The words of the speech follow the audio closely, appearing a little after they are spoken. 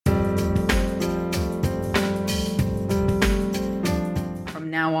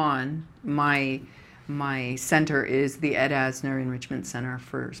now on, my center is the Ed Asner Enrichment Center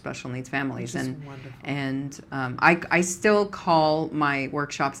for Special Needs Families, Which is wonderful. And I still call my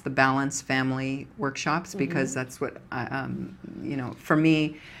workshops the Balanced Family Workshops, because that's what for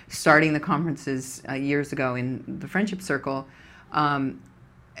me, starting the conferences years ago in the Friendship Circle,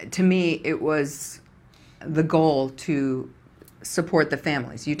 to me it was the goal to support the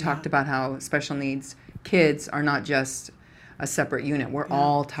families. You talked about how special needs kids are not just a separate unit. We're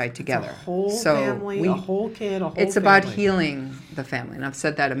all tied together. It's a whole family, a whole kid, a whole It's family. about healing the family. And I've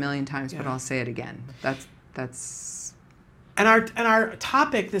said that a million times, but I'll say it again. That's And our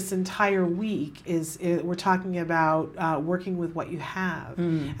topic this entire week is we're talking about working with what you have.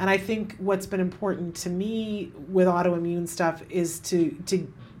 And I think what's been important to me with autoimmune stuff is to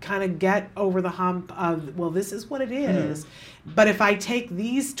kind of get over the hump of, well, this is what it is. But if I take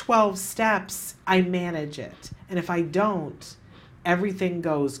these 12 steps, I manage it. And if I don't, everything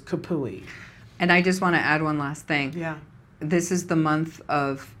goes kapooey. And I just want to add one last thing. Yeah. This is the month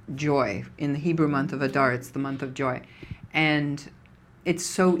of joy. In the Hebrew month of Adar, it's the month of joy. And it's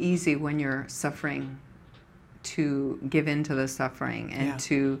so easy when you're suffering to give in to the suffering and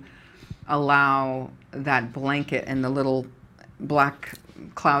to allow that blanket and the little black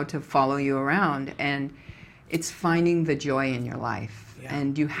cloud to follow you around. And it's finding the joy in your life.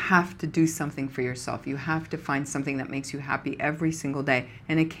 And you have to do something for yourself. You have to find something that makes you happy every single day.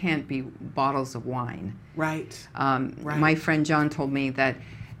 And it can't be bottles of wine. Right. My friend John told me that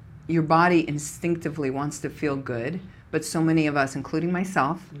your body instinctively wants to feel good, but so many of us, including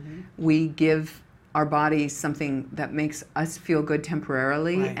myself, we give our body something that makes us feel good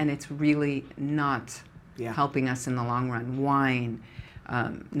temporarily, and it's really not helping us in the long run. Wine,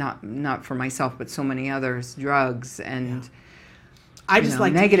 not for myself, but so many others, drugs, and I just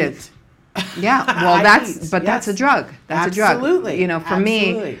like negative. To eat. Yeah, well, that's a drug. That's a drug. Absolutely. For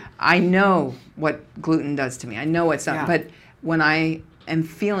me, I know what gluten does to me. I know what's done. But when I am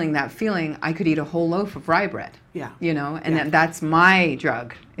feeling that feeling, I could eat a whole loaf of rye bread. Yeah. And that's my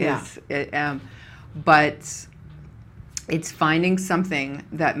drug. But it's finding something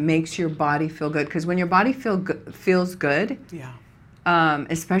that makes your body feel good. Because when your body feels good,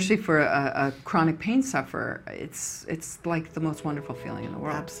 especially for a chronic pain sufferer, it's like the most wonderful feeling in the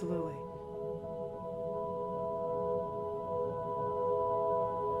world. Absolutely.